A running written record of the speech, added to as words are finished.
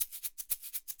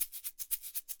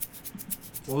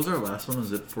What was our last one?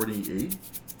 Was it 48?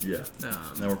 Yeah.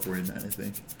 Now we're 49, I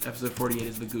think. Episode 48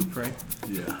 is the goop, right?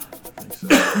 Yeah, I think so.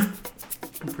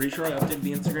 I'm pretty sure I updated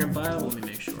the Instagram bio. Let me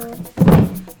make sure.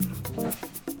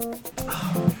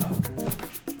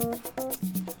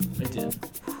 I did.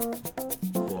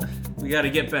 Cool. We got to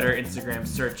get better Instagram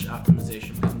search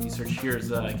optimization. Because when you search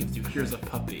it gives you here's a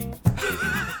puppy.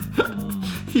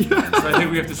 Yeah. So I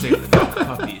think we have to say fuck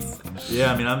puppies.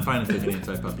 Yeah, I mean, I'm fine to take an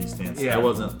anti-puppy stance. Yeah. I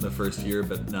wasn't the first year,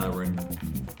 but now that we're in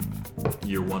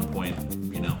year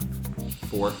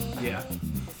 1.4. Yeah.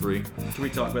 3. Can we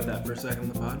talk about that for a second on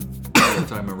the pod? What we're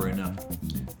talking about right now.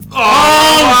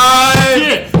 Oh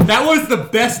shit! That was the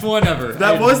best one ever.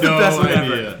 That was the best one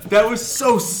ever. That was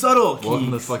so subtle, Keith. Welcome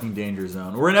to the fucking danger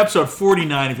zone. We're in episode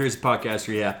 49. If you're a podcast,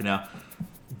 are you happy now?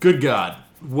 Good God.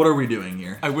 What are we doing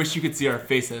here? I wish you could see our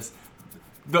faces.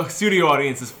 The studio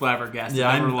audience is flabbergasted. Yeah,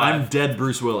 I'm dead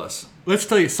Bruce Willis. Let's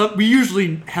tell you something. We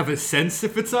usually have a sense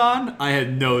if it's on. I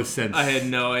had no sense. I had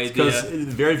no idea. Because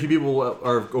very few people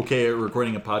are okay at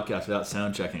recording a podcast without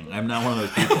sound checking. I'm not one of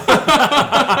those people.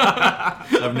 I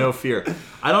have no fear.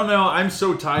 I don't know. I'm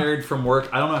so tired from work.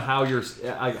 I don't know how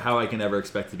how I can ever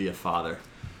expect to be a father.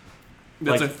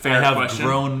 That's a fair question. I have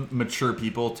grown, mature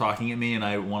people talking at me, and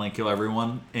I want to kill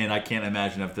everyone. And I can't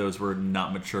imagine if those were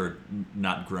not mature,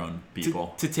 not grown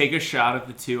people. To take a shot at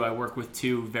the two, I work with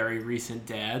two very recent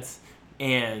dads,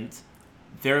 and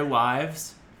their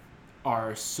lives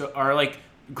are like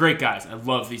great guys. I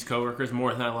love these coworkers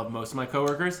more than I love most of my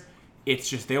coworkers. It's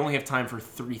just they only have time for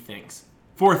 4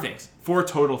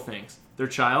 total things: their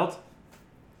child,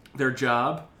 their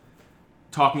job,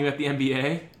 talking about the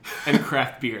NBA, and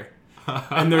craft beer.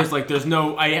 And there's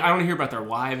no... I don't hear about their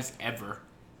wives ever.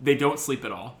 They don't sleep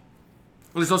at all.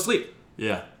 Well, there's no sleep.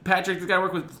 Yeah. Patrick, the guy I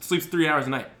work with, sleeps 3 hours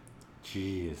a night.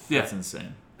 Jeez. Yeah. That's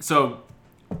insane. So...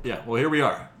 Yeah, well, here we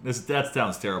are. That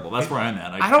sounds terrible. That's where I'm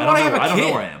at. I don't want to have a kid. I don't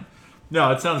know where I am.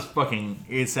 No, it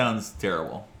sounds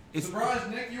terrible. Surprise,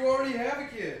 Nick, you already have a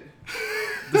kid.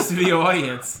 The studio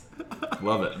audience.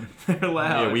 Love it. They're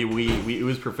loud. Yeah, we it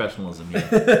was professionalism here.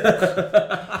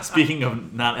 Speaking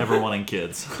of not ever wanting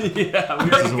kids. Yeah,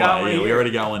 we already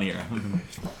got one here.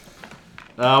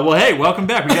 Well, hey, welcome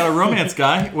back. We got a romance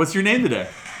guy. What's your name today?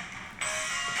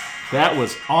 That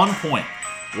was on point.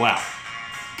 Wow.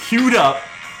 Queued up.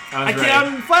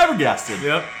 I'm flabbergasted.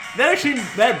 Yep.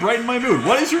 That brightened my mood.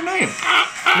 What is your name?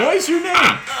 What is your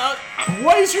name?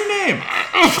 What is your name?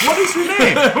 What is your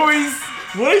name?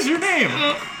 What is your name?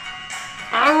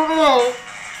 I don't know.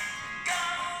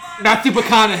 Matthew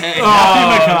McConaughey.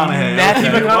 Matthew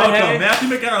McConaughey. Welcome, Matthew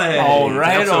McConaughey. All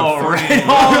right.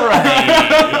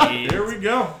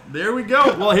 There we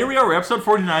go. Well, here we are. We're episode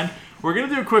 49. We're going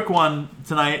to do a quick one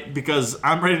tonight because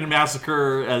I'm ready to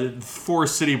massacre 4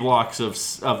 city blocks of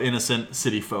innocent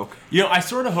city folk. You know, I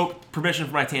sort of hope permission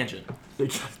for my tangent.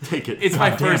 Take it. It's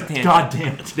my first tangent. God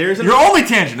damn it. Your only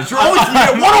tangent. It's your only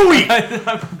tangent. One a week.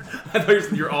 I thought you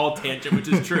said you're all tangent, which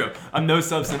is true. I'm no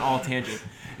substance, all tangent.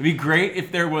 It'd be great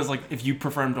if there was, if you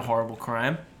performed a horrible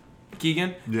crime,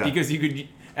 Keegan. Yeah. Because you could,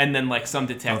 and then, some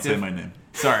detective. Don't say my name.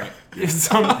 Sorry.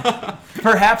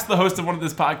 Perhaps the host of one of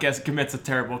this podcasts commits a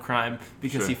terrible crime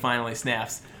because he finally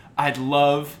snaps. I'd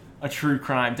love a true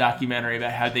crime documentary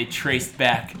about how they traced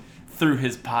back through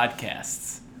his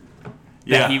podcasts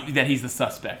that he's the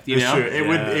suspect. You know? Sure.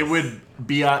 It would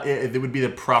be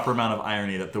the proper amount of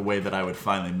irony that the way that I would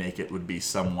finally make it would be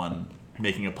someone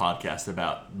making a podcast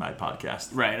about my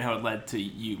podcast. Right, and how it led to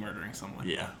you murdering someone.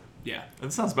 Yeah. Yeah.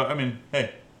 That sounds about... I mean,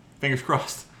 hey, fingers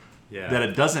crossed. Yeah. That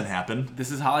it doesn't happen.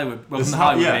 This is Hollywood. Welcome to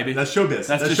Hollywood, baby. That's showbiz.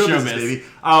 That's just showbiz, baby.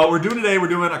 We're doing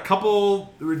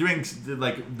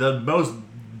the most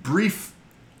brief,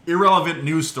 irrelevant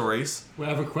news stories. I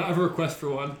have a request for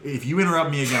one. If you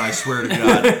interrupt me again, I swear to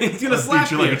God, he's gonna slap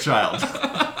you like a child.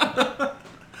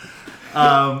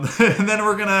 And then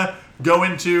we're gonna go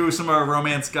into some of our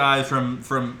romance guys from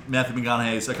Matthew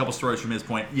McConaughey's, a couple stories from his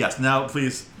point. Yes. Now,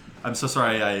 please. I'm so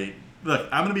sorry. I'm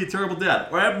gonna be a terrible dad.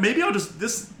 Or maybe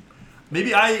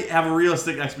Maybe I have a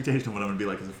realistic expectation of what I'm going to be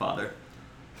like as a father.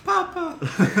 Papa!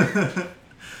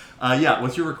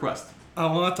 What's your request? I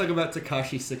want to talk about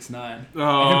Tekashi 6ix9ine.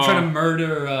 Oh. Him trying to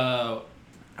murder...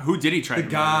 Who did he try to murder?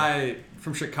 The guy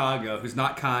from Chicago who's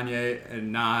not Kanye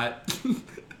and not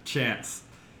Chance.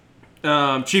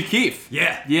 Chief Keef.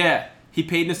 Yeah. Yeah. He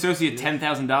paid an associate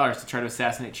 $10,000 to try to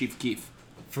assassinate Chief Keef.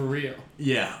 For real.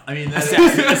 Yeah. I mean...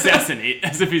 Assassinate,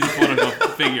 as if he's a political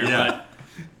figure, but...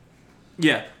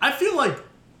 Yeah. I feel like,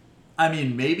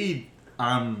 maybe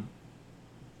I'm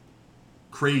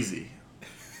crazy.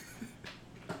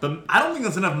 But I don't think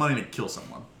that's enough money to kill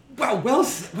someone. Wow,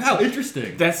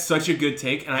 interesting. That's such a good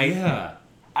take. And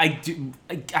I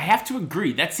have to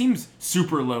agree. That seems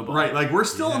super low ball. Right, like we're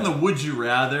still in the would you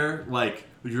rather. Like,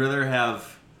 would you rather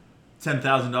have $10,000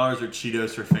 or Cheetos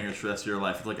for fingers for the rest of your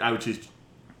life? It's like I would choose.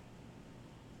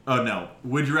 Oh no,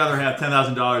 would you rather have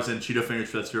 $10,000 and Cheeto fingers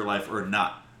for the rest of your life or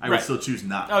not? I would still choose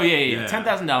not. Oh yeah.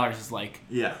 $10,000 is like.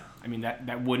 Yeah. I mean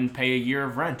that wouldn't pay a year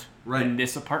of rent in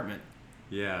this apartment.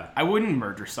 Yeah. I wouldn't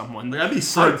murder someone Like, I'd be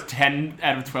for psyched. 10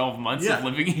 out of 12 months of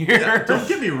living here. Yeah, don't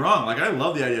get me wrong. Like, I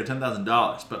love the idea of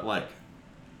 $10,000, but like,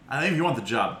 I think if you want the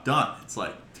job done, it's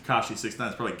like Tekashi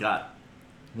 6ix9ine's probably got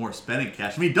more spending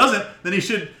cash. If he doesn't, then he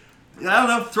should, I don't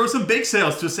know, throw some bake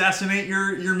sales to assassinate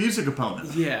your music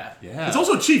opponent. Yeah. It's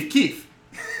also Chief Keef.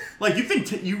 Like, you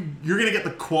think you're gonna get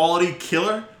the quality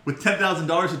killer with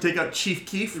 $10,000 to take out Chief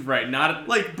Keef? Right. Not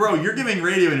Like, bro, you're giving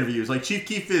radio interviews. Like, Chief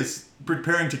Keef is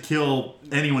preparing to kill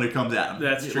anyone who comes at him.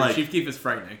 That's true. Like, Chief Keef is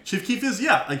frightening. Chief Keef is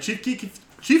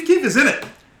Chief Keef is in it.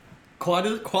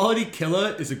 Quality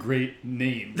Killer is a great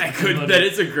name. That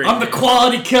is a great. I'm the name.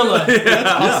 Quality Killer. That's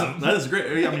awesome. Yeah, that is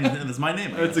great. I mean, that's my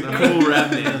name. That's a cool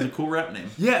rap name. That's a cool rap name.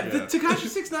 Yeah, the Tekashi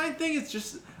 6ix9ine thing is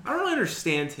just, I don't really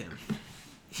understand him.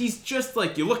 He's just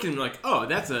like, you look at him like, oh,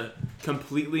 that's a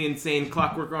completely insane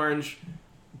Clockwork Orange,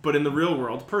 but in the real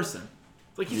world person.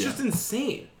 Like, he's just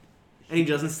insane. And he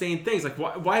does insane things. Like,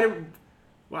 why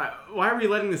are we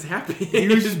letting this happen? He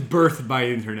was just birthed by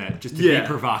internet just to be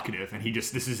provocative, and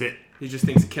this is it. He just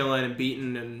thinks killing and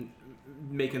beating and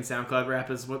making SoundCloud rap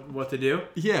is what to do.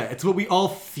 Yeah, it's what we all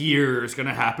fear is going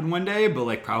to happen one day, but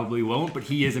like probably won't. But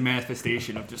he is a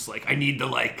manifestation of just like, I need the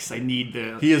likes, I need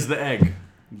the... He is the egg.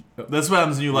 That's what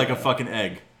happens when you like a fucking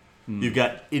egg. You've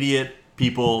got idiot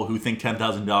people who think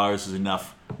 $10,000 is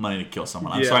enough money to kill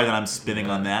someone. I'm sorry that I'm spinning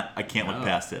on that. I can't look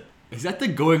past it. Is that the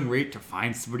going rate to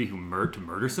find somebody to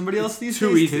murder somebody else these Too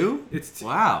days easy. Too? It's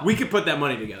wow. We could put that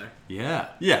money together. Yeah.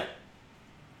 Yeah.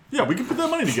 Yeah, we can put that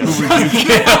money together.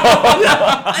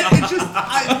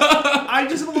 I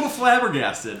just am a little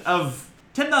flabbergasted. Of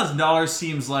 $10,000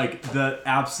 seems like the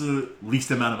absolute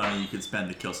least amount of money you could spend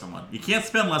to kill someone. You can't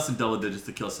spend less than double digits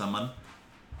to kill someone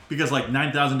because like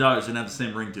 $9,000 doesn't have the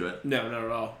same ring to it. No, not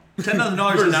at all.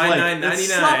 $10,000 For is like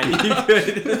 $9,999. You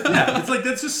could. Yeah, it's like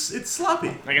it's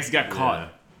sloppy. I guess he got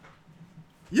caught.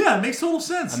 Yeah, it makes total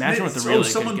sense. Imagine what the really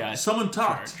good guy someone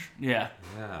talked. Yeah.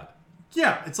 Yeah.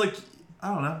 Yeah, it's like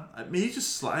I don't know. I mean, he's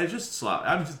just I'm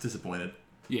just disappointed.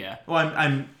 Yeah. Well,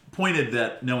 I'm pointed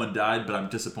that no one died, but I'm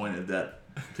disappointed that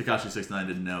Tekashi 6ix9ine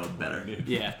didn't know better.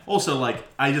 Yeah. Also, like,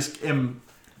 I just am...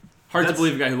 Hard to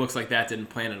believe a guy who looks like that didn't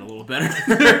plan it a little better.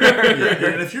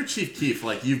 Yeah, and if you're Chief Keef,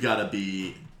 like, you've got to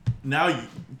be... Now,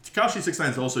 Tekashi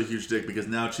 6ix9ine is also a huge dick because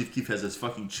now Chief Keef has this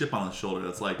fucking chip on his shoulder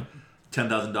that's like,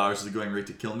 $10,000 is the going rate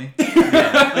to kill me.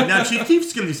 Yeah. Like, now Chief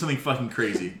Keef's going to do something fucking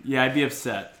crazy. Yeah, I'd be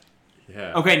upset.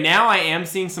 Yeah. Okay, now I am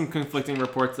seeing some conflicting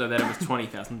reports, though, that it was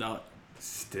 $20,000.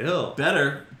 Still.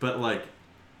 Better, but, like...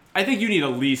 I think you need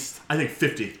at least... I think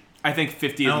 50. I think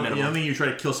 50 is I the don't minimum. think you try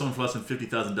to kill someone for less than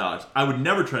 $50,000. I would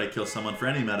never try to kill someone for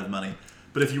any amount of money.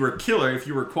 But if you were a killer, if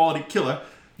you were a quality killer,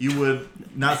 you would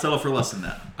not settle for less than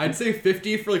that. I'd say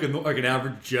 50 for like an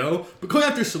average Joe, but going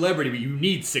after celebrity, but you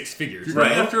need 6 figures. You're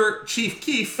going after Chief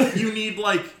Keef, you need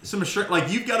like some assurance. Like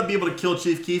you've got to be able to kill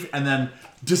Chief Keef and then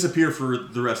disappear for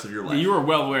the rest of your life. You are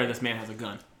well aware this man has a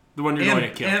gun. The one you're going to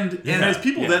kill. And as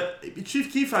people that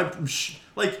Chief Keef,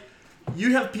 like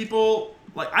you have people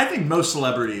like I think most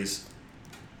celebrities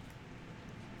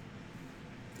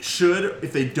should,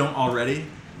 if they don't already,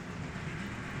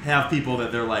 have people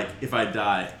that they're like, if I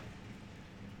die,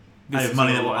 I have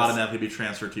money that will automatically be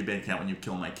transferred to your bank account when you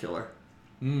kill my killer.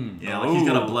 You know, like he's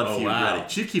got a blood feud ready.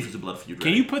 Chief Keef is a blood feud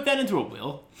ready. Can you put that into a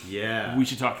will? Yeah. We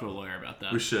should talk to a lawyer about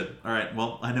that. We should. All right.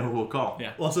 Well, I know who we'll call.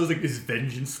 Yeah. Also, like, is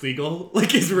vengeance legal?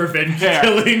 Like, is revenge Yeah.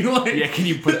 killing? Like, Yeah, can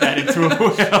you put that into a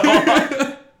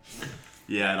will?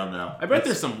 Yeah, I don't know. I bet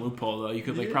there's some loophole, though. You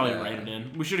could like probably write it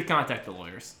in. We should have contacted the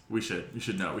lawyers. We should. You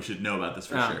should know. We should know about this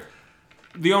for sure.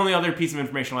 The only other piece of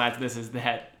information I'll add to this is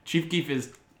that Chief Keef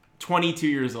is 22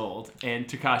 years old and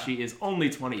Tekashi is only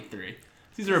 23.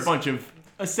 These are a bunch of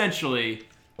essentially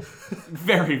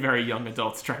very, very young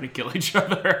adults trying to kill each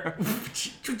other.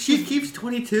 Chief Keef's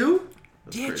 22?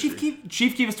 Yeah, crazy.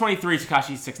 Chief Keef is 23,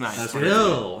 Tekashi's 6'9". That's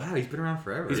Still. Wow, he's been around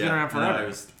forever. He's been around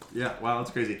forever. Wow,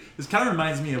 that's crazy. This kind of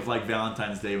reminds me of like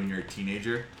Valentine's Day when you're a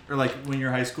teenager, or like when you're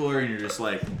a high schooler and you're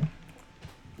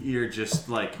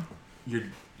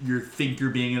you think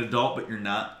you're being an adult, but you're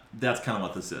not. That's kind of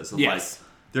what this is. So Yes.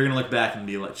 they're gonna look back and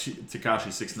be like, Tekashi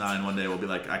 6ix9ine one day will be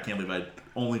like, I can't believe I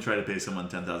only tried to pay someone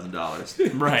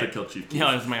 $10,000 Right. to kill Chief Keef.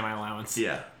 Yeah, that's my allowance.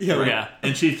 Yeah. Yeah. Yeah.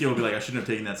 And Chief Keef will be like, I shouldn't have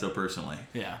taken that so personally.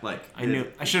 Yeah. Like I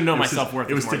should have known my self-worth.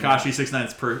 It was more than that. Tekashi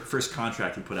 6ix9ine's first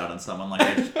contract he put out on someone. Like,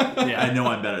 Yeah. I know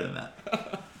I'm better than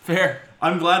that. Fair.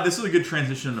 I'm glad this is a good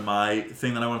transition to my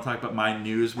thing that I want to talk about, my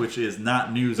news, which is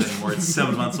not news anymore. It's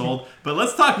 7 months old. But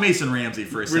let's talk Mason Ramsey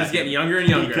for a second. We're just getting younger and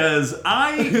younger. Because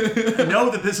I know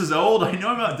that this is old. I know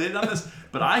I'm outdated on this.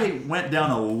 But I went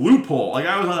down a loophole. Like,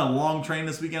 I was on a long train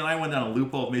this weekend, and I went down a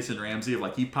loophole of Mason Ramsey.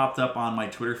 Like, he popped up on my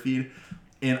Twitter feed,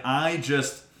 and I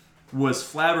just was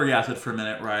flabbergasted for a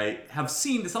minute, right?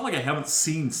 It's not like I haven't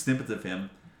seen snippets of him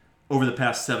over the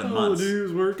past 7 months.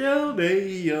 workout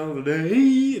day all day.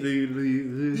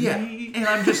 Yeah, and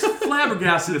I'm just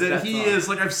flabbergasted that he is,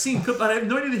 like, I've seen clips, but I have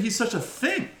no idea that he's such a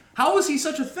thing. How is he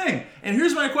such a thing? And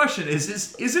here's my question, is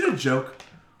it a joke?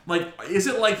 Like, is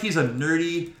it like he's a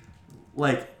nerdy,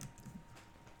 like,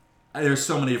 there's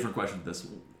so many different questions with this.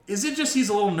 Is it just he's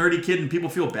a little nerdy kid and people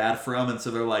feel bad for him, and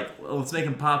so they're like, well, let's make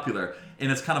him popular?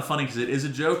 And it's kind of funny because it is a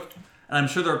joke, and I'm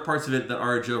sure there are parts of it that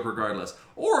are a joke regardless.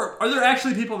 Or are there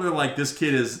actually people that are like, this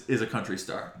kid is a country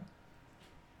star?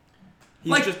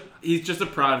 He's just a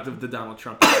product of the Donald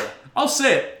Trump era. I'll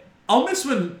say it. I'll miss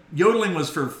when yodeling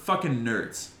was for fucking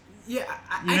nerds. Yeah,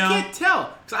 I You know? can't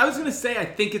tell. So I was gonna say I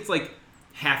think it's like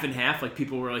half and half. Like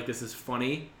people were like, "This is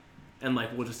funny," and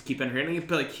like we'll just keep entertaining it.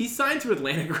 But like he signed to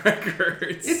Atlantic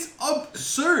Records. It's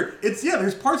absurd.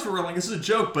 There's parts where we're like, this is a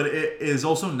joke, but it is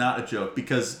also not a joke,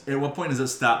 because at what point does it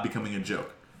stop becoming a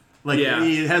joke? Like, Yeah.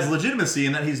 It has legitimacy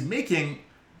in that he's making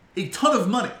a ton of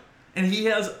money. And he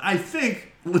has, I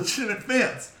think, legitimate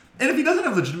fans. And if he doesn't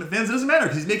have legitimate fans, it doesn't matter,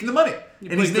 because he's making the money.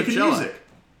 And he's making Coachella. music.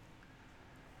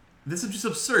 This is just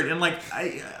absurd. And like,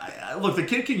 I look, the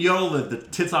kid can yodel the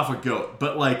tits off a goat,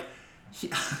 but like,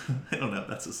 I don't know if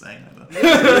that's a saying. I don't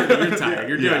know. You're tired.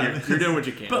 You're doing what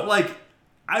you can. But like,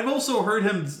 I've also heard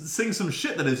him sing some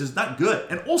shit that is just not good.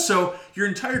 And also, your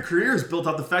entire career is built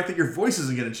off the fact that your voice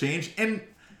isn't going to change, and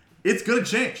it's going to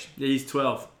change. Yeah, he's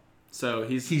 12. So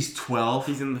He's 12.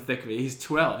 He's in the thick of it. He's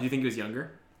 12. Do you think he was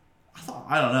younger?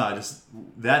 I don't know.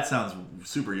 That sounds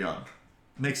super young.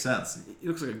 Makes sense. He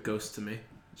looks like a ghost to me.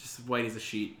 Just white as a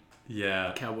sheet.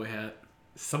 Yeah. Cowboy hat.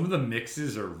 Some of the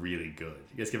mixes are really good.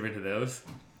 You guys get into those?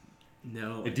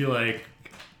 No. They do like,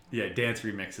 dance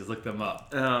remixes. Look them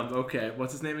up. Okay.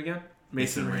 What's his name again?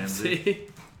 Mason Ramsey.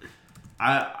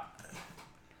 I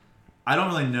don't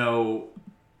really know.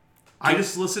 I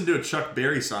just listened to a Chuck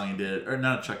Berry song he did, or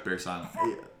not a Chuck Berry song.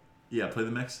 Yeah, play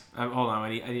the mix. Hold on, I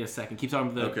need a second. Keep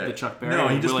talking about the Chuck Berry. No,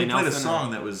 he Willie played a Nelson,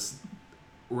 song that was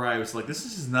where I was like, this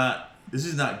is not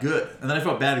good. And then I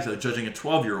felt bad because I was judging a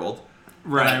 12-year-old.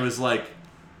 Right. And I was like,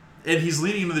 and he's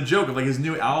leaning into the joke of like his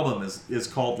new album is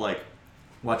called like,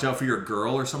 Watch Out for Your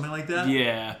Girl or something like that.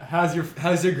 Yeah. How's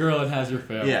your girl and how's your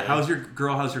family? Yeah, how's your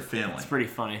girl, how's your family? It's pretty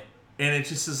funny. And it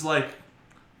just is like,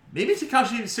 maybe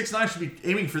Tekashi 6ix9ine should be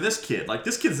aiming for this kid. Like,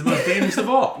 this kid's the most dangerous of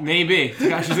all. Maybe.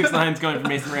 Tekashi 6ix9ine's going for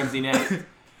Mason Ramsey next.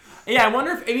 Yeah, I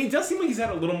wonder if... I mean, it does seem like he's had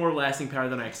a little more lasting power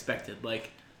than I expected. Like...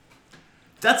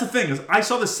 That's the thing, is I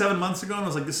saw this 7 months ago and I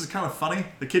was like, this is kind of funny.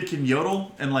 The kid can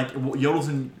yodel and like yodels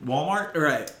in Walmart.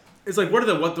 Right. It's like, what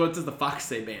does the Fox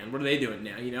Say band? What are they doing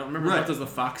now? You know? Remember Right. What Does the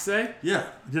Fox Say? Yeah,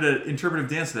 did an interpretive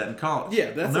dance to that in college. Yeah,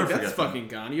 I'll that's never like, that's forget that. fucking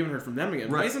gone. You haven't heard from them again.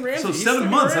 Right. Mason Ramsey. So he's 7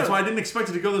 sticking months. around. That's why I didn't expect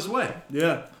it to go this way.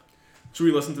 Yeah. Should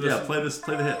we listen to this? Yeah, play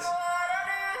the hits.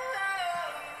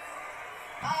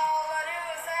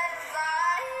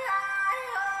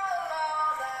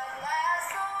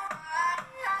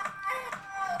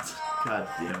 God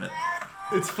damn it.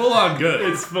 It's full on good.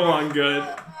 It's full on good.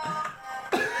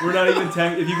 We're not even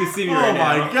if you can see me right Oh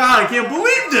now. my god, I can't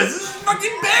believe this! This is a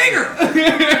fucking banger!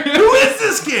 Who is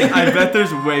this kid? I bet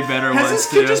there's way better Has ones this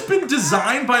kid too. just been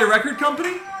designed by a record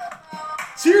company?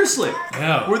 Seriously.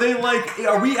 Yeah. Were they like,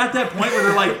 are we at that point where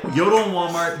they're like, yodel and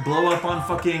Walmart, blow up on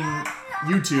fucking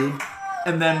YouTube,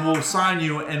 and then we'll sign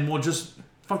you and we'll just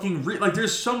fucking, like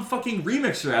there's some fucking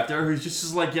remixer out there who's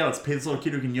just like, yeah, let's pay this little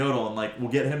kid who can yodel and like,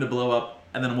 we'll get him to blow up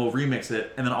and then we'll remix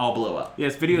it and then I'll blow up. Yeah,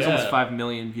 this video is Yeah. almost 5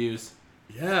 million views.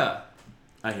 Yeah.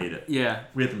 I hate it. Yeah.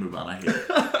 We have to move on. I hate it. It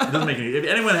doesn't make any. If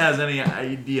anyone has any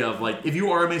idea of like, if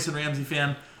you are a Mason Ramsey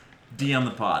fan, DM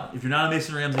the pod. If you're not a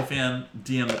Mason Ramsey fan,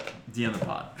 DM the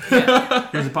pod.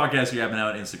 Here's a podcast you're having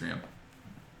out on Instagram.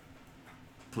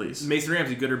 Please. Mason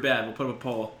Ramsey, good or bad? We'll put up a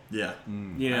poll. Yeah.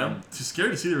 You know? I'm too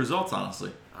scared to see the results,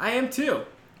 honestly. I am too.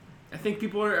 I think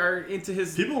people are into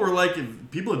his... People were like,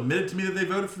 people admitted to me that they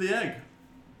voted for the egg.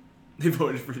 They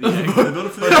voted for the egg. They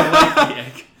voted for the egg. I like the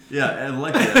egg. Yeah, I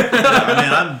like that. I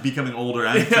mean, I'm becoming older.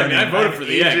 I voted for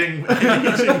the aging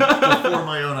before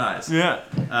my own eyes. Yeah.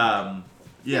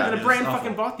 Yeah. And a brand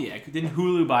fucking bought the egg. Didn't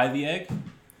Hulu buy the egg?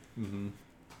 Mm-hmm.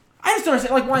 I just don't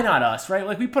understand. Like, why not us, right?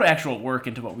 Like, we put actual work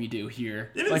into what we do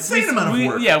here. An like, insane amount of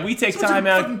work. Yeah, we take time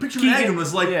out. Fucking picture of an egg and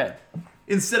was like,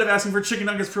 instead of asking for chicken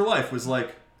nuggets for life, was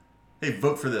like, hey,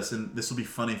 vote for this, and this will be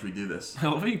funny if we do this. I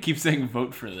love how you keep saying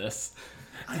vote for this.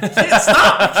 I can't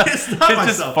stop. I can't stop it's myself.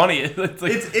 Just funny. It's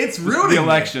like it's ruining the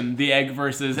election, the egg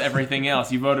versus everything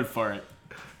else. You voted for it.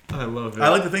 I love it. I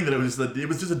like to think that it was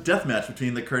just a death match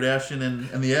between the Kardashian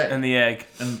and the egg. And the egg.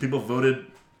 And people voted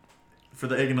for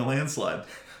the egg in a landslide.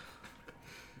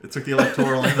 It took the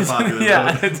electoral and the popular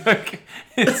vote.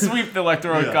 It swept the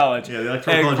electoral college. Yeah, the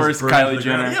electoral egg college versus burned Kylie the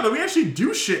Jenner. ground. Yeah, but we actually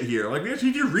do shit here. Like, we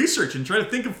actually do research and try to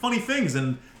think of funny things.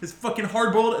 And this fucking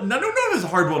hard-boiled... No, it was a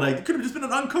hard-boiled egg. It could have just been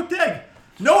an uncooked egg.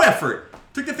 No effort.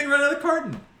 Took the thing right out of the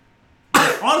carton.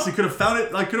 Honestly, could have found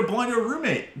it, like, could have belonged to a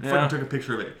roommate. Fucking took a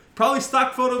picture of it. Probably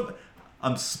stock photo.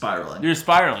 I'm spiraling. You're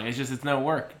spiraling. It's no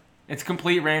work. It's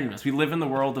complete randomness. We live in the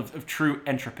world of true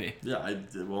entropy. Yeah,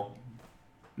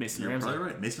 Mason you're Ramsey. probably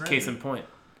right. Mason Ramsey. Case in point.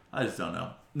 I just don't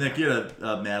know. Nick, you had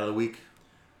a mad of the week.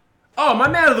 Oh, my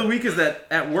mad of the week is that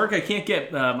at work I can't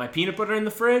get my peanut butter in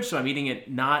the fridge, so I'm eating it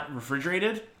not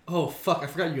refrigerated. Oh, fuck. I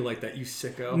forgot you like that, you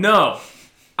sicko. No.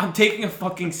 I'm taking a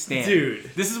fucking stand. Dude.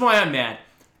 This is why I'm mad.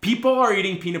 People are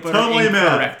eating peanut butter Totally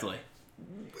incorrectly.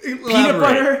 Peanut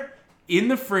butter in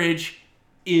the fridge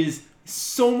is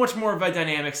so much more of a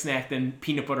dynamic snack than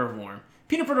peanut butter warm.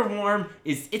 Peanut butter warm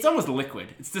it's almost liquid.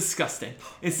 It's disgusting.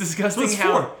 It's disgusting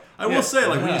I will say,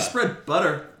 like, when you spread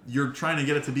butter, you're trying to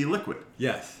get it to be liquid.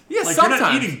 Yes. Yeah, like, sometimes. You're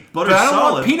not eating butter but I don't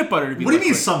solid. want peanut butter to be What do you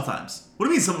liquid. mean sometimes? What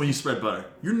do you mean when you spread butter?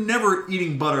 You're never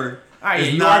eating butter. All right,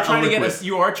 is you not are trying a to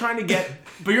liquid.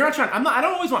 but you're not trying. I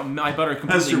don't always want my butter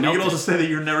completely That's true. You melted. can also say that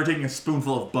you're never taking a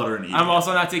spoonful of butter and eating. I'm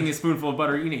also not taking a spoonful of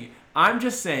butter and eating it. I'm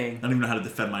just saying. I don't even know how to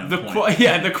defend my own point.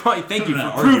 Thank you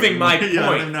for proving my point. Yeah, I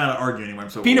don't even know how to argue anymore. I'm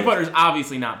so Peanut old. butter is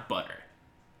obviously not butter.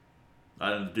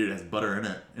 Dude, it has butter in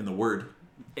it, in the word.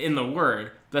 In the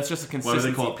word, that's just a consistency.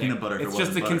 Why do they call it thing. peanut butter if It's it just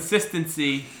wasn't a butter?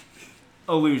 consistency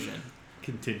illusion.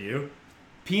 Continue.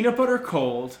 Peanut butter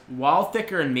cold, while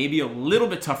thicker and maybe a little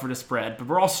bit tougher to spread, but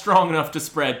we're all strong enough to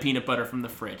spread peanut butter from the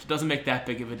fridge. It doesn't make that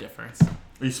big of a difference.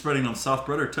 Are you spreading on soft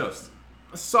bread or toast?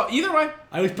 So either way,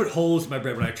 I always put holes in my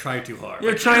bread when I try too hard.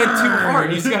 you're trying too hard.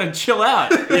 You just gotta chill out.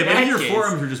 Yeah, maybe your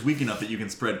forearms are just weak enough that you can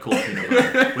spread cold peanut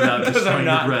butter without destroying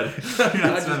your bread. You're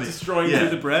not just destroying through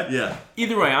the bread. Yeah.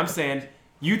 Either way, I'm saying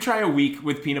you try a week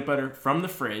with peanut butter from the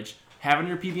fridge, have it in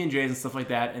your PB&Js and stuff like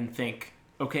that, and think,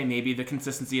 okay, maybe the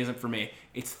consistency isn't for me.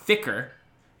 It's thicker,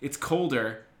 it's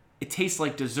colder, it tastes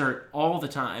like dessert all the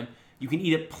time. You can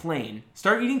eat it plain.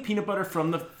 Start eating peanut butter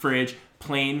from the fridge,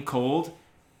 plain, cold.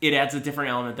 It adds a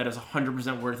different element that is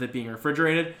 100% worth it being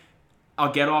refrigerated.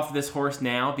 I'll get off this horse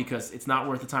now because it's not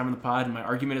worth the time in the pod and my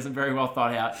argument isn't very well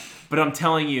thought out. But I'm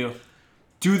telling you,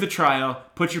 do the trial,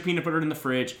 put your peanut butter in the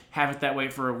fridge, have it that way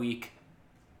for a week.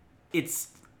 It's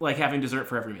like having dessert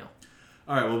for every meal.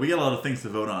 All right, well, we got a lot of things to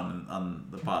vote on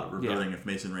the pod. We're voting if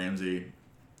Mason Ramsey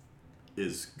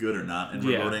is good or not, and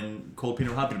we're voting cold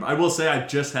peanut butter, hot peanut butter. I will say I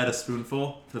just had a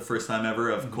spoonful for the first time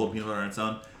ever of cold peanut butter on its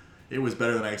own. It was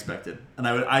better than I expected. And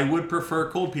I would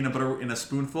prefer cold peanut butter in a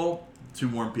spoonful to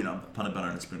warm peanut butter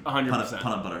in a spoonful.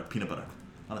 100%. Peanut butter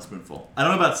on a spoonful. I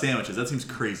don't know about sandwiches. That seems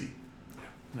crazy.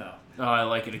 No. Oh, I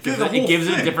like it. It gives, Dude,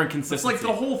 it a different consistency. It's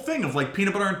like the whole thing of like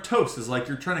peanut butter and toast is like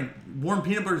you're trying to... Warm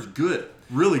peanut butter is good.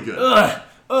 Really good.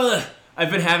 I've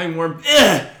been having warm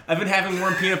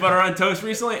peanut butter on toast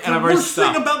recently, and I've already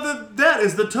stopped. The worst thing about that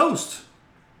is the toast.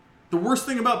 The worst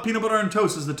thing about peanut butter and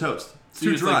toast is the toast. It's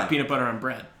too dry. Like peanut butter on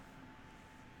bread.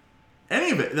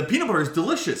 Any of it. The peanut butter is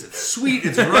delicious. It's sweet.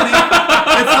 It's runny.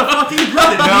 It's the fucking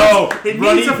bread. It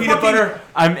runny peanut butter.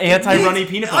 I'm anti-runny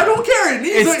peanut butter. I don't care. It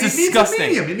needs disgusting. a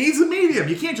medium. It needs a medium.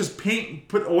 You can't just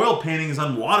put oil paintings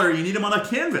on water. You need them on a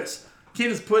canvas.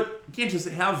 You can't just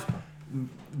have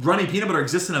runny peanut butter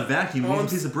exist in a vacuum. You need a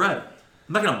piece of bread.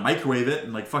 I'm not gonna microwave it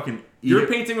and like fucking eat You're it.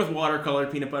 painting with watercolor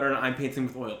peanut butter, and I'm painting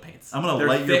with oil paints. I'm gonna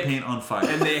light your paint on fire.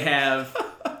 And they have...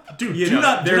 Dude,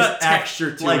 there's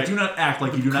texture to it. Do not act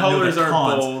like you do not know the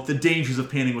cons, the dangers of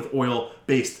painting with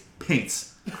oil-based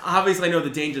paints. Obviously, I know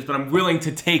the dangers, but I'm willing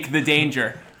to take the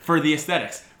danger for the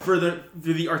aesthetics, for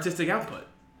the artistic output.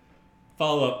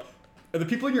 Follow up. Are the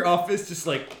people in your office just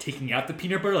like taking out the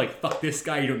peanut butter? Like, fuck this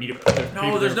guy, you don't need to put the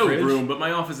No, there's no room, but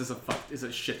my office is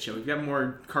a shit show. We've got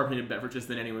more carbonated beverages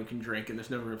than anyone can drink, and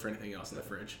there's no room for anything else in the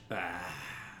fridge.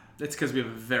 It's because we have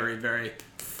a very, very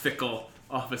fickle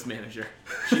office manager.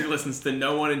 She listens to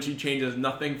no one and she changes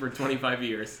nothing for 25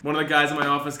 years. One of the guys in my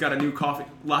office got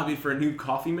lobbied for a new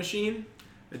coffee machine.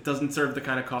 It doesn't serve the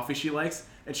kind of coffee she likes,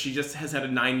 and she just has had a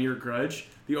 9-year grudge.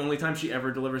 The only time she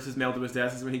ever delivers his mail to his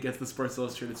desk is when he gets the Sports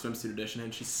Illustrated swimsuit edition,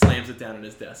 and she slams it down on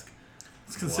his desk.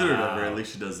 It's considered of her. At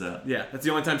least she does that. Yeah, that's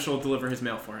the only time she'll deliver his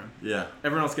mail for him. Yeah.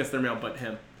 Everyone else gets their mail but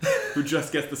him, who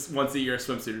just gets this once a year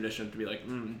swimsuit edition to be like,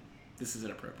 this is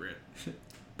inappropriate.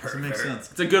 Doesn't make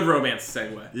sense. It's a good romance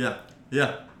segue. Yeah.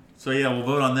 Yeah. So yeah, we'll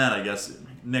vote on that, I guess.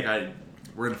 Nick,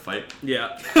 we're gonna fight.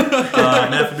 Yeah.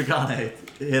 Matthew McConaughey,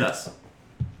 hit us.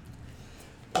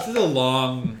 This is a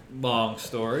long, long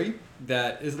story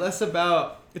that is less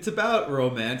about... It's about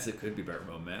romance. It could be about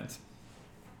romance.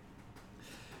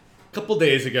 A couple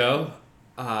days ago,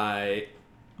 this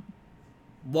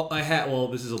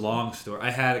is a long story.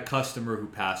 I had a customer who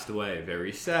passed away.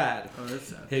 Very sad. Oh, that's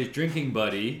sad. His drinking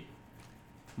buddy,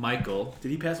 Michael...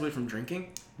 Did he pass away from drinking?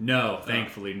 No,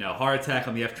 thankfully, no. Heart attack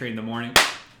on the F train in the morning.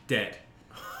 Dead.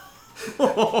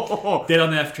 Dead on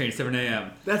the F train, 7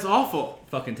 a.m. That's awful.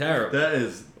 Fucking terrible. That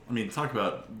is, talk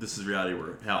about this is reality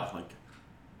where hell, like,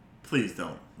 please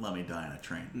don't let me die on a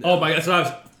train. Oh my god, so I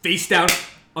was face down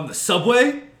on the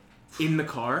subway? In the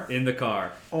car? In the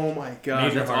car. Oh my god.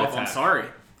 Major That's heart awful. I'm attack. sorry.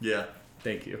 Yeah,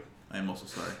 Thank you. I am also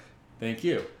sorry. Thank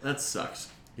you. That sucks.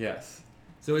 Yes.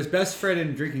 So his best friend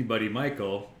and drinking buddy,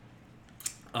 Michael,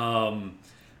 saw him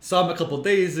a couple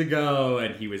days ago,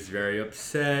 and he was very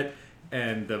upset.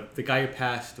 And the guy who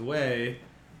passed away,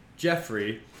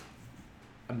 Jeffrey,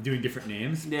 I'm doing different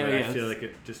names, Yeah, but yeah. I feel like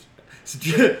it just...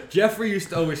 So Jeffrey used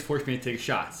to always force me to take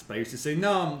shots, but I used to say,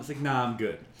 no, I was like, nah, I'm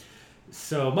good.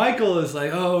 So Michael is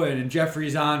like, oh, and in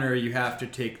Jeffrey's honor, you have to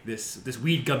take this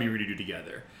weed gummy we're going to do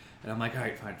together. And I'm like, all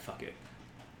right, fine, fuck it.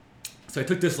 So I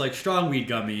took this like strong weed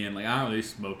gummy, and like I don't really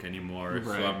smoke anymore, so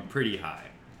Right. I'm pretty high.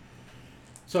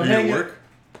 So Are I'm you at hanging- work?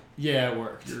 Yeah, it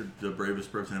worked. You're the bravest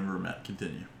person I've ever met.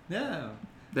 Continue. Yeah.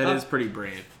 That is pretty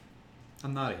brave.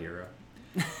 I'm not a hero.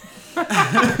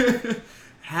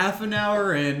 Half an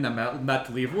hour in, I'm about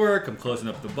to leave work, I'm closing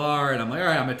up the bar, and I'm like, all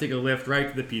right, I'm going to take a lift right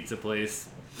to the pizza place.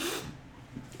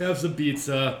 Have some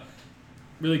pizza,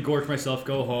 really gorge myself,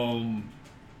 go home,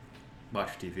 watch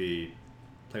TV,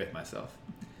 play with myself.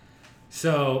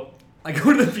 So, I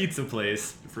go to the pizza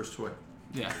place. Your first toy.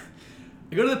 Yeah.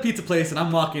 I go to the pizza place, and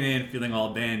I'm walking in feeling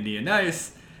all dandy and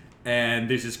nice, and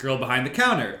there's this girl behind the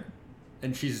counter.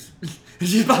 And she's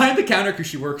behind the counter because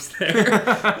she works there.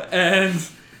 and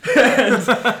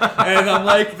I'm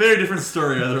like... Very different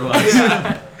story otherwise.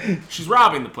 Yeah. She's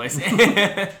robbing the place.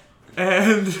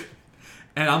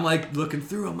 And I'm like looking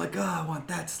through. I'm like, oh, I want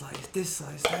that slice, this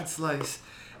slice, that slice.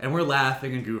 And we're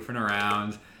laughing and goofing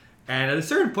around. And at a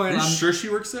certain point, Are you I'm sure she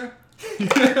works there?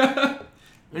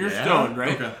 You're Yeah. stoned,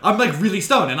 right? Okay. I'm like really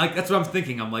stoned, and like that's what I'm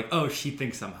thinking. I'm like, oh, she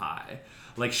thinks I'm high.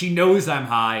 Like she knows I'm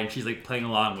high, and she's like playing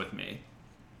along with me.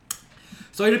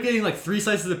 So I ended up getting like 3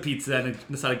 slices of pizza and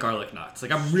a side of garlic nuts.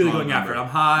 Like I'm really Strong going after it. number. I'm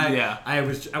high. Yeah. I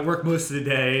was at work most of the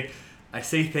day. I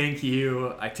say thank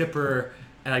you. I tip her,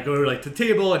 and I go to like the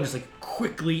table and just like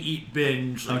quickly eat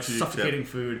binge, How like much did you suffocating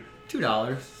food. $2. So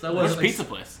I What's wasn't like, pizza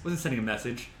place? wasn't sending a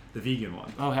message. The vegan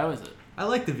one. Oh, how is it? I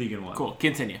like the vegan one. Cool.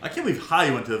 Continue. I can't believe how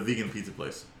you went to a vegan pizza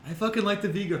place. I fucking like the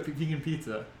vegan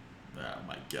pizza. Oh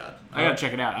my god. I gotta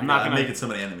check it out. I'm I'm not gonna. making so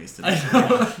many enemies today. I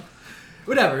know.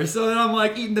 Whatever. So then I'm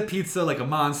like eating the pizza like a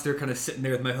monster, kind of sitting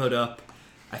there with my hood up.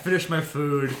 I finish my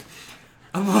food.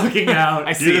 I'm walking out.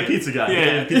 I see You're the it. pizza guy. Yeah.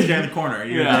 You're the pizza guy in the corner.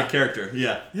 You're Yeah. that character.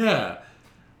 Yeah. Yeah.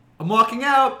 I'm walking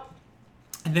out,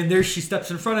 and then there she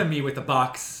steps in front of me with the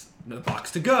box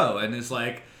to go, and is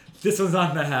like, "This one's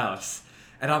on the house."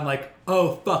 And I'm like,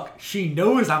 "Oh fuck, she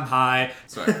knows I'm high."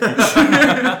 Sorry.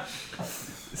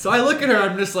 So I look at her.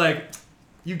 I'm just like,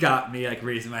 "You got me," like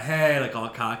raising my head, like all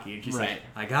cocky, and she's Right. like,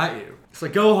 "I got you." So I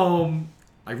go home.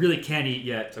 I really can't eat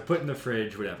yet, so I put it in the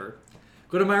fridge, whatever.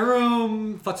 Go to my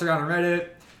room, futz around on Reddit.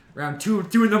 Around 2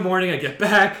 in the morning, I get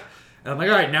back, and I'm like,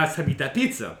 all right, now it's time to eat that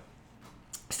pizza.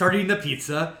 I start eating the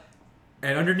pizza,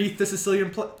 and underneath the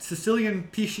Sicilian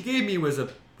piece she gave me was a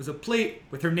plate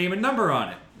with her name and number on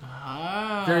it.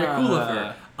 Ah. Very cool of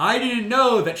her. I didn't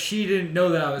know that she didn't know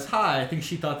that I was high. I think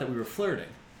she thought that we were flirting.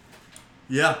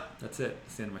 Yeah. That's it.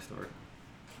 That's the end of my story.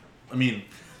 I mean,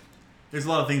 there's a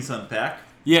lot of things to unpack.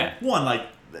 Yeah. One, like,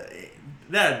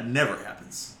 that never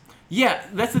happens. Yeah,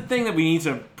 that's the thing that we need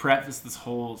to preface this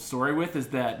whole story with is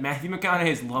that Matthew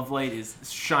McConaughey's love light is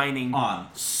shining On.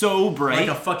 so bright.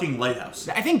 Like a fucking lighthouse.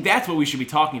 I think that's what we should be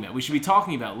talking about. We should be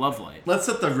talking about love light. Let's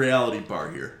set the reality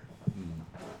bar here.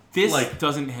 This Like,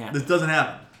 doesn't happen. This doesn't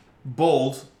happen.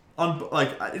 Bold.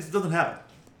 It doesn't happen.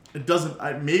 It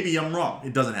doesn't. Maybe I'm wrong.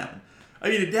 It doesn't happen. I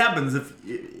mean, it happens if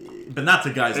but not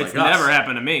to guys It's like us. never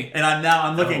happened to me. And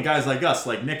I'm looking at guys like us,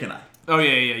 like Nick and I. Oh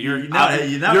yeah. You're Now no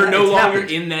it's longer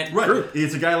happened. in that Right. group.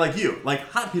 It's a guy like you. Like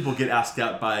hot people get asked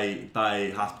out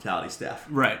by hospitality staff.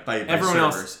 Right. By Everyone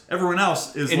servers. else Everyone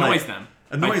else is annoys like, them.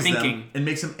 Annoys by them thinking. and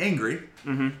makes them angry.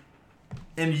 Mm-hmm.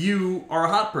 And you are a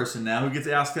hot person now who gets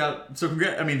asked out. So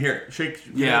here, shake.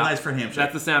 Yeah. Nice for a handshake.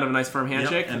 That's the sound of a nice firm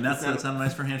handshake. Yep. And that's the sound of a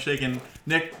nice for a handshake. And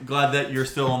Nick, glad that you're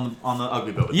still on the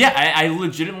ugly boat with me. Yeah, I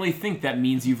legitimately think that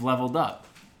means you've leveled up.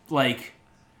 Like,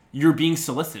 you're being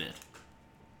solicited.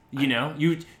 You know,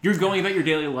 you're going about your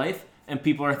daily life, and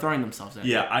people are throwing themselves at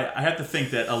you. Yeah, I have to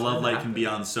think that a love light can be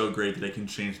on so great that it can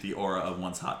change the aura of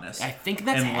one's hotness. I think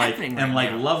that's and happening and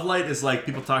right now. love light is like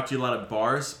people talk to you a lot at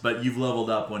bars, but you've leveled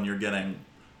up when you're getting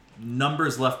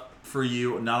numbers left for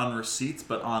you, not on receipts,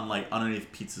 but on like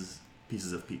underneath pieces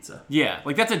of pizza. Yeah,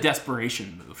 like that's a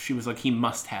desperation move. She was like, he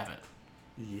must have it.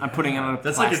 Yeah. I'm putting it on a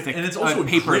That's plastic, like and it's also a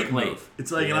paper great plate. move.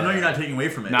 It's like, and I know you're not taking away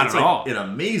from it. Not it's at like all. An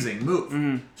amazing move.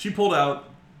 Mm-hmm. She pulled out.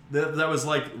 That was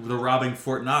like the robbing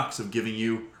Fort Knox of giving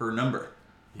you her number.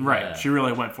 Yeah. Right. She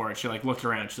really went for it. She like looked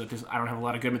around. She's like, I don't have a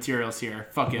lot of good materials here.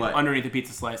 Fuck it. Right. Underneath the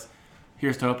pizza slice.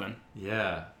 Here's to open.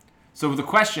 Yeah. So the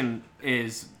question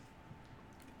is,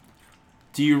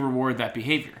 do you reward that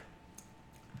behavior?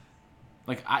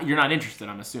 Like, you're not interested,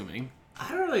 I'm assuming. I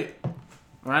don't really.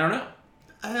 Or I don't know.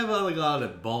 I have a lot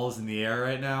of balls in the air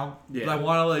right now. Yeah. But I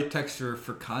want to like text her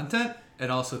for content and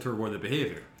also to reward the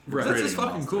behavior. Right. That's just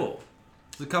Creating a fucking cool.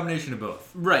 It's a combination of both.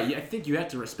 Right. Yeah, I think you have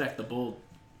to respect the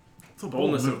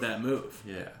boldness of that move.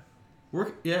 Yeah.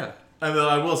 Yeah.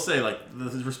 I will say, like,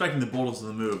 respecting the boldness of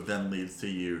the move then leads to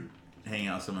you hanging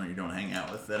out with someone you don't hang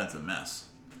out with. Then it's a mess.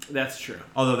 That's true.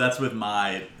 Although that's with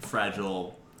my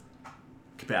fragile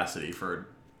capacity for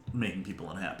making people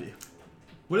unhappy.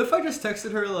 What if I just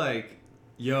texted her like,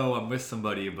 "Yo, I'm with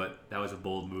somebody, but that was a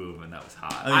bold move and that was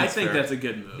hot." I it's think fair. that's a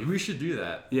good Maybe move. we should do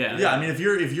that. Yeah. Yeah, I mean, if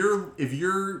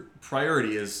your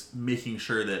priority is making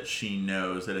sure that she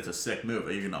knows that it's a sick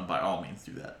move, you can by all means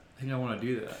do that. I think I want to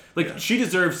do that. Like, Yeah. she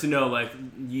deserves to know, like,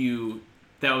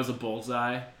 that was a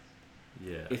bullseye.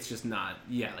 Yeah. It's just not,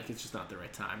 it's just not the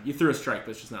right time. You threw a strike,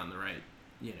 but it's just not in the right,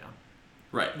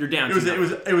 Right. You're down It was to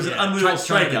an unbelievable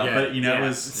Try it strikeout, again. but it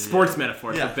was. sports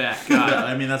metaphors Yeah. are back. Yeah, God.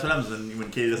 I mean that's what happens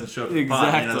when Katie doesn't show up to the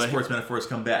pod. Exactly. Sports metaphors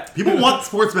come back. People want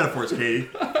sports metaphors, Katie.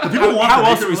 People want. How them. They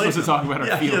else can are we relate supposed to them. talk about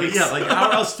our feelings? Yeah, like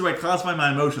how else do I classify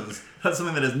my emotions? That's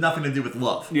something that has nothing to do with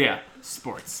love. Yeah,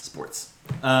 sports. Sports.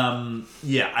 I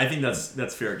think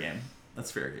that's fair game. That's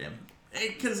fair game.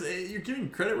 Because you're giving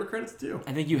credit where credit's due.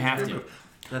 I think you have Fair to. move.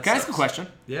 That Can I ask a sucks. question?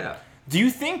 Yeah. Do you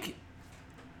think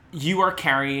you are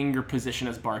carrying your position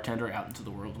as bartender out into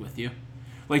the world with you?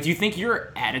 Like, do you think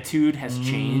your attitude has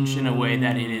changed in a way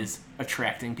that it is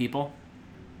attracting people?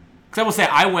 Because I will say,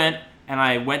 I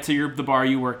went to the bar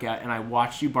you work at, and I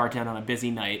watched you bartend on a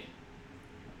busy night,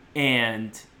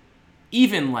 and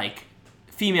even, like,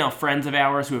 female friends of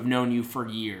ours who have known you for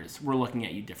years were looking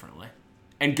at you differently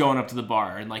and going up to the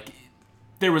bar, and, like,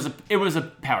 it was a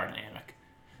power dynamic.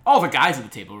 All the guys at the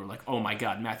table were like, oh my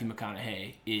god, Matthew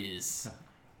McConaughey is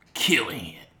killing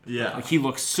it. Yeah. Like, he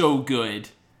looks so good,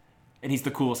 and he's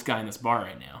the coolest guy in this bar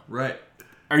right now. Right.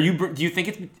 Are you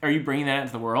bringing that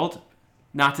into the world?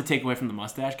 Not to take away from the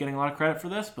mustache getting a lot of credit for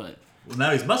this, but... Well,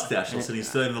 now he's mustacheless, and he's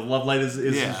saying the love light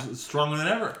is stronger than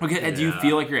ever. Okay, do you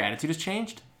feel like your attitude has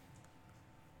changed?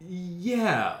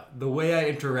 Yeah. The way I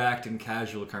interact in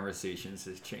casual conversations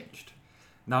has changed.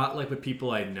 Not like with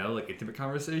people I know, like intimate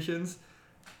conversations,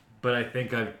 but I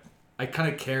think I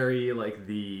kind of carry like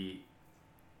the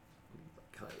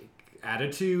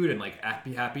attitude and like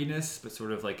happiness, but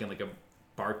sort of like in like a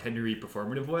bartendery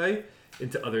performative way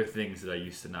into other things that I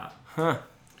used to not. Huh.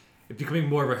 It's becoming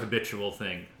more of a habitual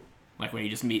thing. Like when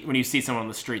you see someone on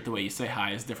the street, the way you say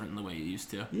hi is different than the way you used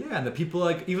to. Yeah, and the people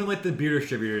like even like the beer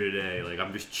distributor today, like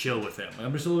I'm just chill with him. Like,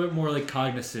 I'm just a little bit more like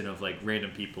cognizant of like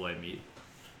random people I meet.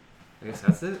 I guess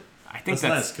that's it. I think That's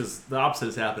nice, because the opposite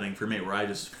is happening for me, where I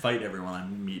just fight everyone I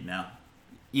meet now.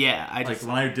 Yeah, Like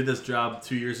when I did this job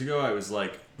 2 years ago, I was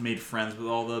like made friends with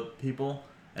all the people,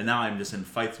 and now I'm just in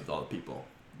fights with all the people.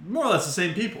 More or less the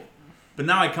same people. But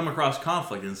now I come across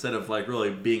conflict instead of like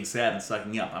really being sad and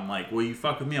sucking up. I'm like, well, you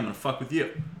fuck with me, I'm gonna fuck with you.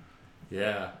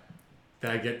 Yeah,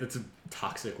 that's a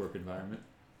toxic work environment.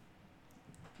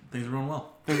 Things are going well.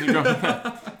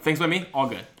 Things by me, all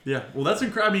good. Yeah, well, that's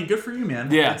incredible. I mean, good for you, man.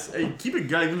 Yeah. Keep it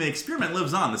going. I mean, the experiment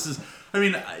lives on. This is, I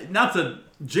mean, not to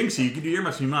jinx you, you can do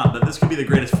earmuffs if you want, but this could be the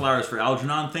greatest flowers for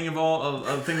Algernon thing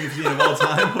thing we've seen of all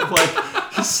time. Of like,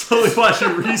 just slowly watch it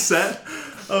reset.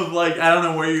 Of like, I don't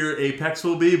know where your apex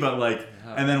will be, but like,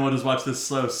 and then we'll just watch this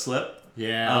slow slip.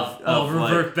 Yeah, Of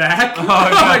revert like, back. Oh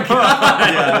my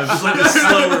god! Yeah, just like a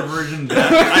slower version of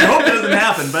that. I hope it doesn't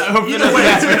happen, but either way,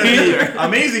 it's going to be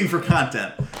amazing for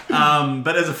content.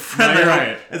 But as a friend,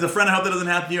 I hope that doesn't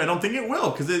happen to you. I don't think it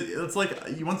will, because it's like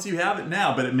once you have it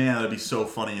now. But man, that'd be so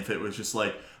funny if it was just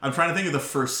like, I'm trying to think of the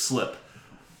first slip,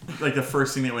 like the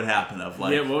first thing that would happen of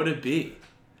like. Yeah, what would it be?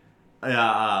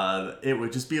 It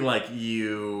would just be like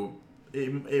you.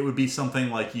 It would be something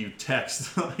like you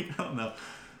text. Like, I don't know.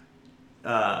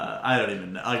 I don't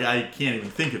even know. Like, I can't even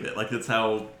think of it. Like, that's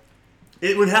how.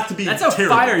 It would have to be. That's how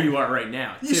terrible. fire you are right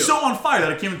now. You're so on fire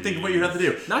that I can't even think of what you have to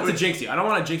do. Not to jinx you. I don't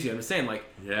want to jinx you. I'm just saying, like,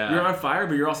 you're on fire,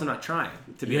 but you're also not trying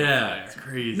to be on fire. It's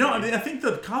crazy. No, I mean, I think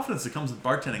the confidence that comes with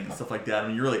bartending and stuff like that, I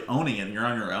mean, you're really owning it and you're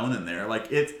on your own in there.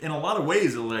 Like, it's in a lot of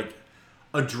ways, it like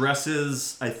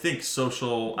addresses, I think,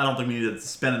 social. I don't think we need to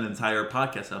spend an entire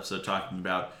podcast episode talking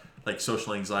about like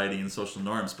social anxiety and social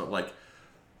norms, but like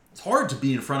it's hard to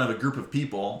be in front of a group of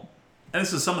people. And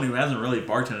this is someone who hasn't really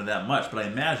bartended that much, but I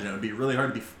imagine it would be really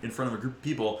hard to be in front of a group of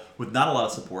people with not a lot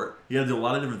of support. You got to do a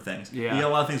lot of different things. Yeah. You got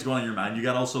a lot of things going on in your mind. You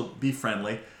got to also be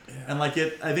friendly. Yeah. And like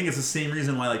I think it's the same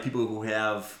reason why like people who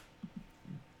have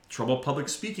trouble public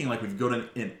speaking, like if you go to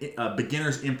a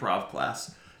beginner's improv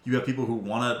class, you have people who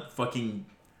want to fucking,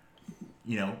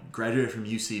 graduate from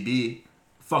UCB.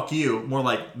 Fuck you, more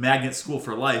like magnet school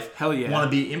for life. Hell yeah. Want to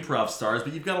be improv stars,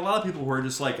 but you've got a lot of people who are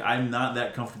just like, I'm not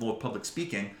that comfortable with public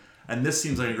speaking, and this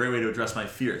seems like a great way to address my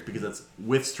fears because it's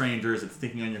with strangers, it's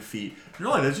thinking on your feet. And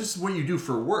really, that's just what you do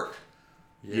for work.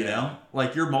 Yeah.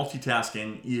 Like you're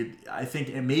multitasking. I think,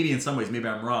 and maybe in some ways, maybe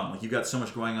I'm wrong. Like you've got so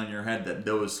much going on in your head that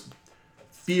those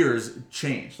fears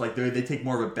change. Like they take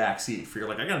more of a backseat. For you're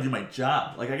like, I gotta do my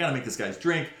job. Like I gotta make this guy's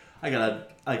drink.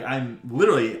 I'm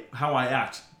literally how I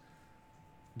act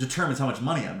determines how much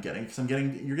money I'm getting because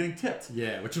you're getting tipped.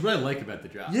 Yeah, which is what I like about the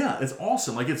job. Yeah, it's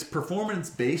awesome. Like it's performance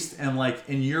based and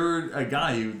you're a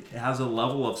guy who has a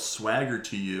level of swagger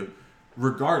to you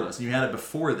regardless. You had it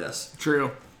before this.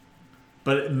 True.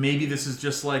 But maybe this is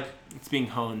just like it's being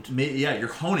honed. You're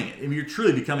honing it. I mean, you're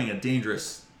truly becoming a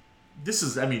dangerous.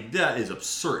 That is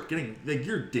absurd.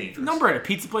 You're dangerous. Number at a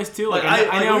pizza place too.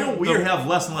 I know we have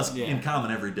less and less in common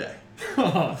every day.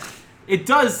 It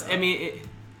does. I mean.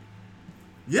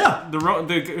 Yeah.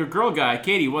 The girl guy,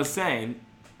 Katie, was saying,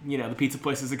 the pizza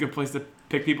place is a good place to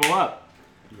pick people up.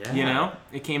 Yeah.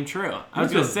 It came true. I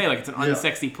was going to say, like, it's an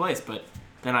unsexy place, but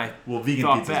then vegan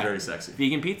pizza is very sexy.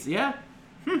 Vegan pizza? Yeah.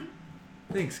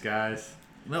 Thanks, guys.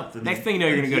 Well, next thing you know,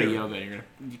 you're going to go to yoga, and you're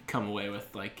going to come away with,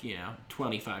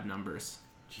 25 numbers.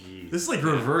 Jeez. This is like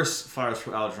reverse Fires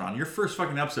for Algernon. Your first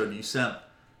fucking episode, you sent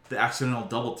the accidental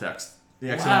double text.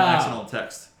 The accidental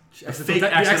text.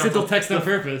 Accidental text on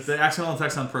purpose. The accidental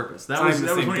text on purpose. That was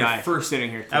one of your first sitting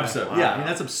here today. episode. Wow. Yeah, I mean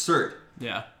that's absurd.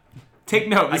 Yeah. Take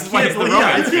note. This is I can't believe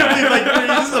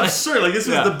this is absurd. Like this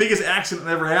was the biggest accident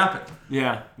that ever happened.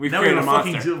 Yeah, we have a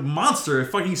fucking monster, a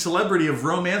fucking celebrity of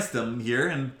romancedom here,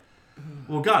 and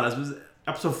well, God, this was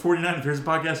episode 49 of Here's a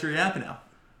Podcast. Are you happy now?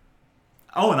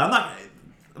 Oh, and I'm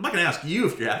not going to ask you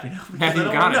if you're happy now because I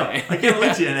don't know. I can't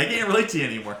relate to you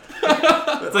anymore.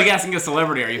 It's like asking a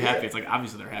celebrity, "Are you happy?" It's like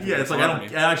obviously they're happy. Yeah, it's like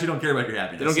I actually don't care about your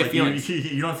happiness. They don't get feelings.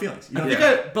 You don't have feelings.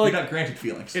 You're not granted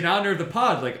feelings. In honor of the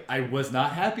pod, I was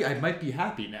not happy. I might be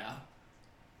happy now.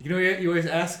 You always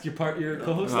ask your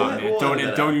co-host. Oh,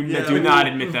 man. Do not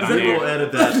admit that. We will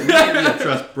edit that.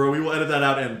 Trust, bro. We will edit that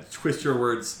out and twist your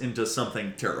words into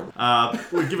something terrible.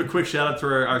 We'll give a quick shout out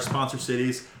to our sponsor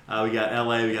cities. We got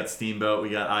LA, we got Steamboat, we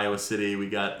got Iowa City, we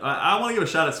got. I want to give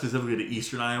a shout out specifically to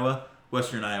Eastern Iowa.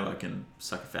 Western Iowa can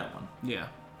suck a fat one. Yeah.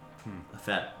 A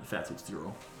fat Tootsie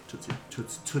Roll.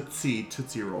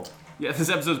 Tootsie Roll. Yeah, this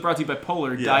episode is brought to you by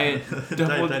Polar Diet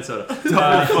Diet Soda.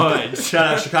 Double Fudge.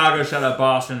 Shout out Chicago, shout out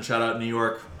Boston, shout out New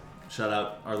York, shout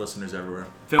out our listeners everywhere.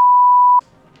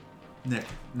 Nick,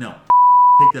 no.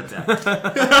 Take that back. Take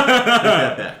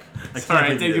that back.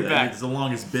 Sorry, take it back. It's the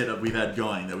longest bit we've had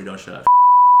going that we don't shut up.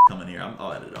 Coming here.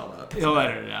 I'll edit it all out. He'll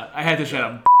edit it out. I had to shut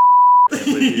up.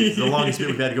 It's the longest bit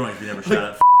we've had going. We never shut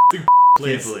up.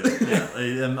 Can't believe it.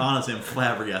 Yeah, and honestly, I'm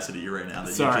flabbergasted at you right now.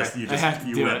 That Sorry,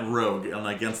 you went rogue and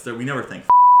against it. We never think.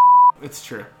 It's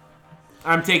true.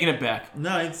 I'm taking it back.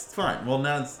 No, it's fine. Well,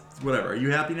 now it's whatever. Are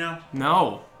you happy now?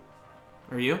 No.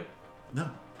 Are you? No.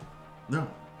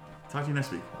 Talk to you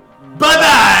next week. Bye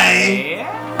bye.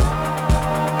 Yeah.